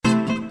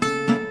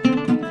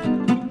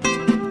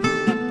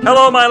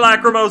Hello, my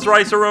lachrymose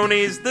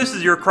rice-a-ronies. This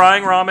is your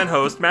crying ramen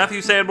host,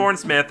 Matthew Sanborn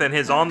Smith, and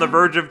his On the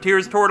Verge of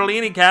Tears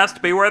Tortellini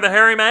cast, Beware the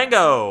Hairy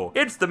Mango.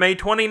 It's the May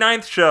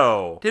 29th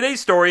show. Today's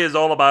story is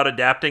all about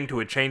adapting to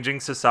a changing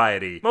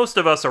society. Most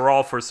of us are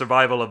all for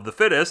survival of the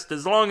fittest,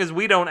 as long as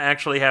we don't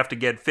actually have to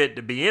get fit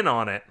to be in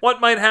on it. What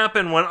might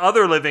happen when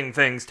other living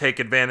things take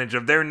advantage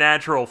of their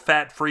natural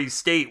fat-free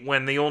state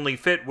when the only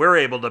fit we're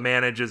able to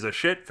manage is a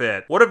shit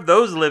fit? What if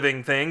those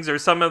living things are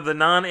some of the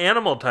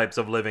non-animal types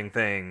of living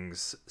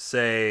things?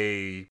 Say,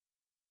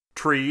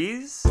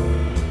 trees?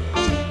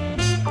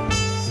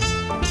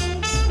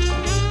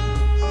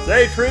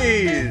 Say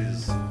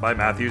Trees by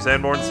Matthew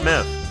Sanborn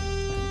Smith.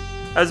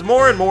 As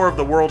more and more of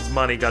the world's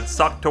money got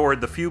sucked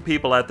toward the few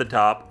people at the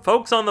top,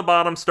 folks on the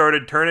bottom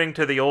started turning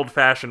to the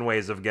old-fashioned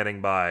ways of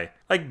getting by,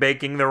 like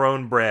baking their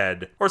own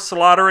bread, or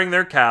slaughtering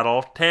their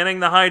cattle, tanning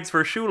the hides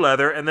for shoe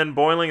leather, and then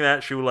boiling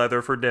that shoe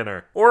leather for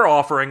dinner, or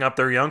offering up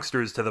their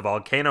youngsters to the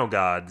volcano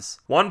gods.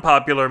 One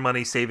popular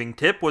money-saving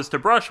tip was to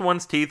brush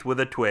one's teeth with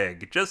a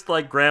twig, just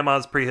like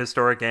Grandma's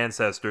prehistoric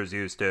ancestors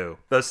used to,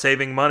 thus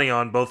saving money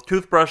on both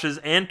toothbrushes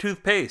and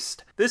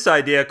toothpaste. This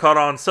idea caught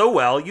on so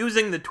well,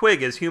 using the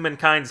twig as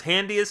humankind's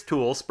handiest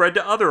tool spread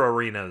to other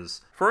arenas.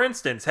 For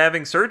instance,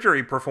 having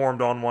surgery performed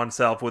on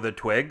oneself with a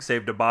twig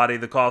saved a body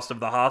the cost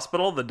of the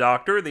hospital, the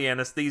doctor, the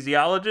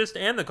anesthesiologist,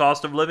 and the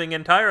cost of living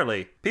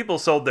entirely. People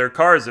sold their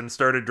cars and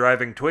started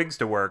driving twigs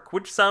to work,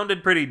 which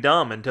sounded pretty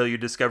dumb until you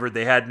discovered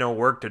they had no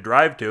work to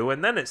drive to,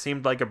 and then it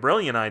seemed like a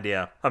brilliant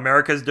idea.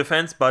 America's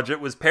defense budget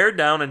was pared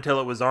down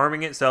until it was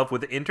arming itself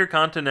with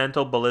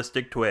intercontinental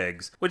ballistic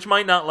twigs, which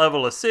might not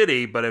level a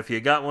city, but if you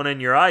got one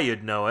in your eye,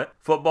 you'd know it.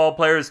 Football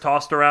players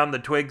tossed around the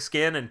twig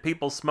skin, and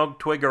people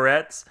smoked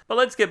twigarettes. But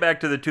let's get back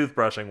to the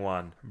toothbrushing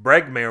one.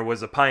 Bregmere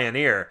was a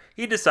pioneer.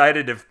 He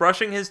decided if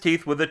brushing his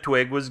teeth with a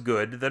twig was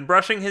good, then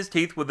brushing his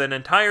teeth with an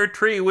entire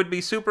tree would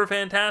be super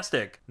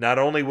fantastic. Not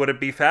only would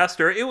it be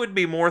faster, it would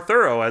be more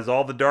thorough, as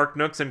all the dark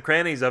nooks and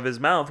crannies of his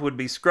mouth would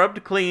be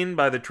scrubbed clean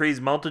by the tree's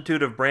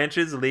multitude of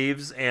branches,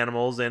 leaves,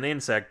 animals, and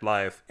insect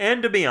life.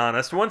 And to be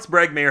honest, once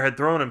Bregmere had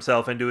thrown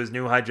himself into his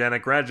new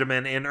hygienic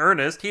regimen in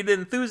earnest, he'd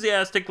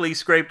enthusiastically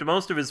scraped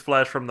most of his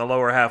flesh from the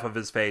lower half of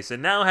his face,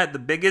 and now had the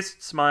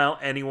biggest smile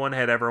anyone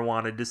had ever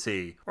wanted to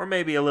see. Or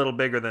maybe a little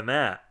bigger than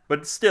that.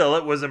 But still,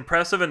 it was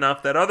impressive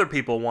enough that other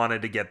people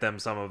wanted to get them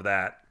some of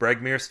that.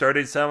 Bregmere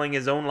started selling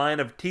his own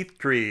line of teeth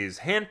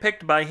trees,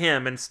 handpicked by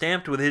him and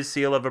stamped with his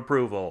seal of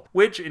approval,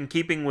 which, in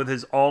keeping with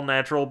his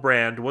all-natural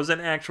brand, was an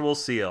actual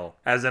seal.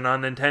 As an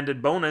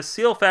unintended bonus,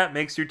 seal fat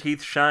makes your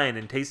teeth shine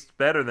and tastes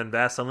better than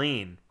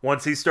Vaseline.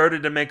 Once he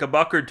started to make a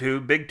buck or two,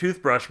 Big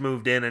Toothbrush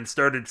moved in and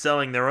started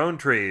selling their own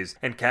trees,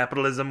 and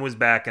capitalism was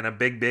back in a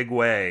big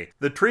way.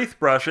 The Treeth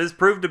brushes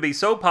proved to be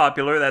so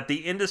popular that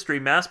the industry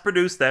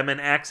mass-produced them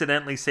and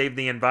accidentally saved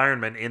the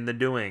environment in the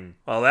doing.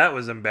 Well, that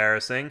was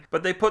embarrassing,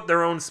 but they put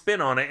their own spin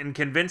on it and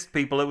convinced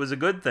people it was a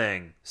good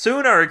thing.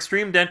 Soon our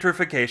extreme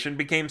gentrification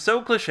became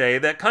so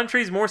cliché that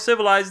countries more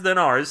civilized than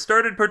ours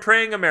started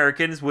portraying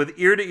Americans with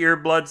ear-to-ear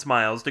blood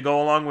smiles to go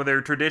along with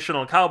their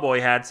traditional cowboy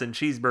hats and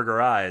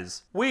cheeseburger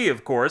eyes. We,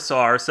 of course,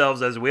 saw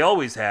ourselves as we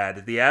always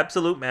had, the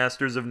absolute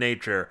masters of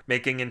nature,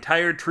 making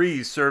entire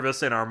trees serve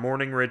us in our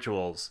morning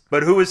rituals.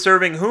 But who was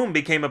serving whom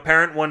became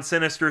apparent one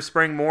sinister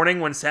spring morning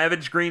when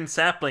savage green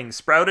saplings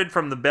sprouted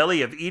from the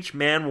belly of each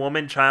man,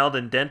 woman, child,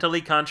 and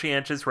dentally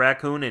conscientious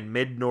raccoon in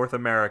mid-North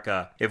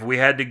America. If we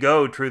had to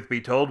go, truth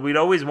be told, we'd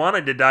always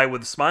wanted to die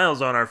with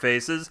smiles on our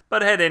faces,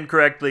 but had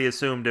incorrectly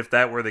assumed if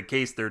that were the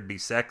case there'd be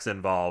sex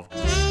involved.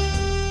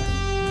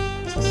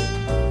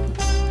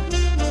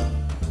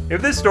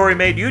 If this story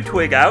made you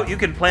twig out, you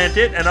can plant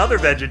it and other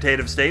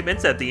vegetative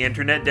statements at the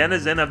internet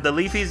denizen of the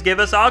Leafies Give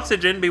Us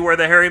Oxygen,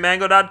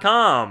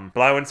 BewareTheHairyMango.com.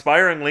 Plow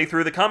inspiringly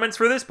through the comments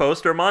for this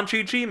post or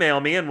Monchichi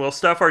mail me and we'll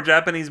stuff our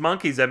Japanese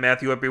monkeys at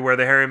Matthew at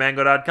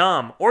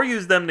BewareTheHairyMango.com, or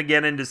use them to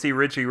get in to see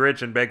Richie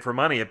Rich and beg for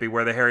money at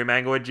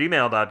BewareTheHairyMango at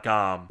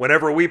gmail.com.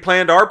 Whenever we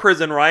planned our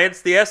prison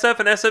riots, the SF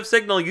and SF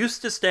signal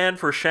used to stand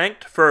for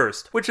Shanked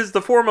First, which is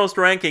the foremost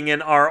ranking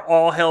in our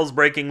all hell's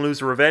breaking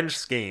loose revenge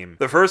scheme.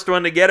 The first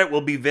one to get it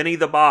will be Vinny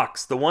the Box,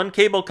 the one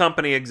cable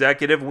company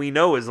executive we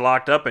know is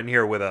locked up in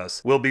here with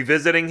us. We'll be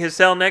visiting his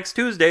cell next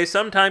Tuesday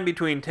sometime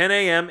between 10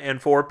 a.m.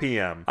 and 4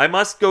 p.m. I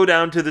must go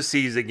down to the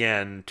seas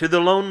again, to the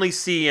lonely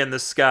sea and the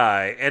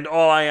sky, and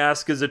all I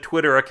ask is a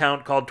Twitter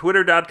account called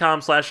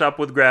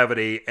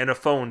twitter.com/upwithgravity and a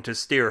phone to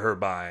steer her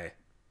by.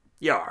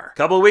 Yar.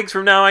 Couple weeks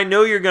from now, I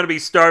know you're going to be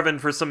starving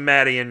for some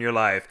Maddie in your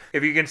life.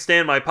 If you can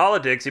stand my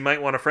politics, you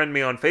might want to friend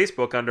me on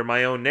Facebook under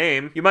my own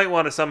name. You might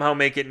want to somehow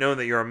make it known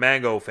that you're a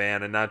Mango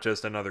fan and not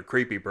just another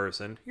creepy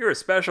person. You're a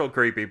special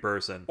creepy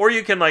person. Or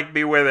you can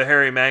Beware the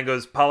Hairy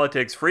Mango's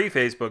Politics Free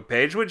Facebook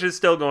page, which is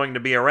still going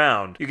to be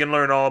around. You can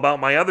learn all about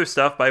my other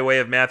stuff by way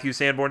of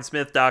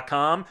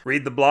MatthewSanbornSmith.com,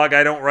 read the blog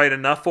I don't write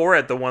enough for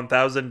at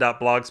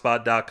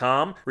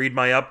the1000.blogspot.com, read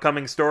my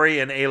upcoming story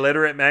in a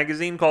literate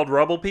magazine called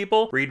Rubble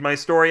People, read my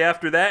story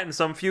after that in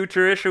some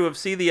future issue of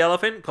See the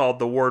Elephant called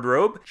The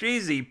Wardrobe.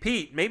 Jeezy,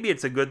 Pete, maybe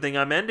it's a good thing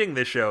I'm ending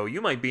the show. You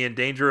might be in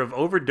danger of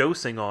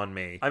overdosing on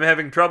me. I'm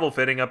having trouble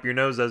fitting up your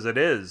nose as it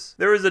is.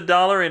 There is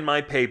 $1 in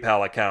my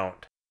PayPal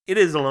account. It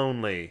is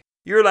lonely.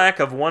 Your lack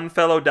of one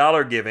fellow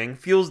dollar giving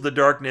fuels the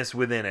darkness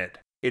within it.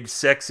 Its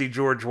sexy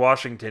George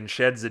Washington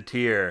sheds a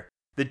tear.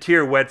 The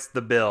tear wets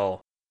the bill.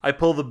 I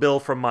pull the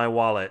bill from my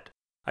wallet.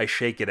 I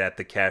shake it at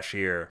the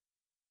cashier.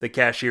 The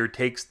cashier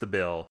takes the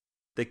bill.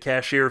 The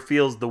cashier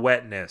feels the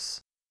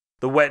wetness.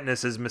 The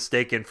wetness is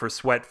mistaken for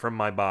sweat from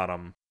my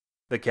bottom.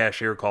 The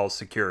cashier calls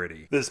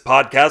security. This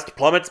podcast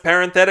plummets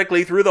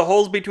parenthetically through the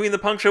holes between the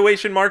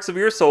punctuation marks of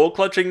your soul,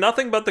 clutching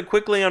nothing but the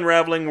quickly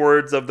unraveling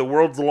words of the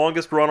world's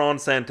longest run-on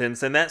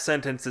sentence, and that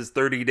sentence is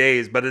 30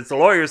 days, but its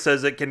lawyer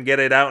says it can get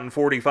it out in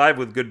 45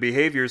 with good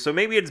behavior, so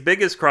maybe its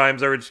biggest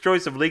crimes are its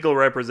choice of legal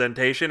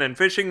representation and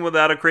fishing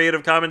without a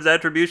Creative Commons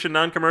Attribution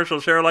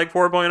Non-Commercial Share-alike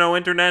 4.0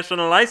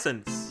 international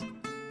license.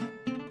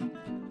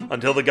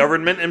 Until the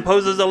government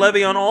imposes a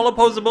levy on all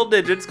opposable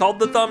digits called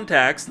the thumb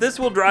tax, this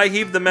will dry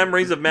heave the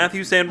memories of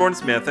Matthew Sanborn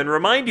Smith and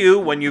remind you,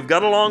 when you've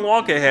got a long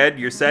walk ahead,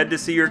 you're sad to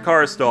see your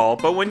car stall,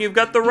 but when you've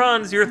got the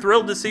runs, you're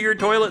thrilled to see your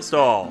toilet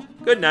stall.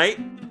 Good night.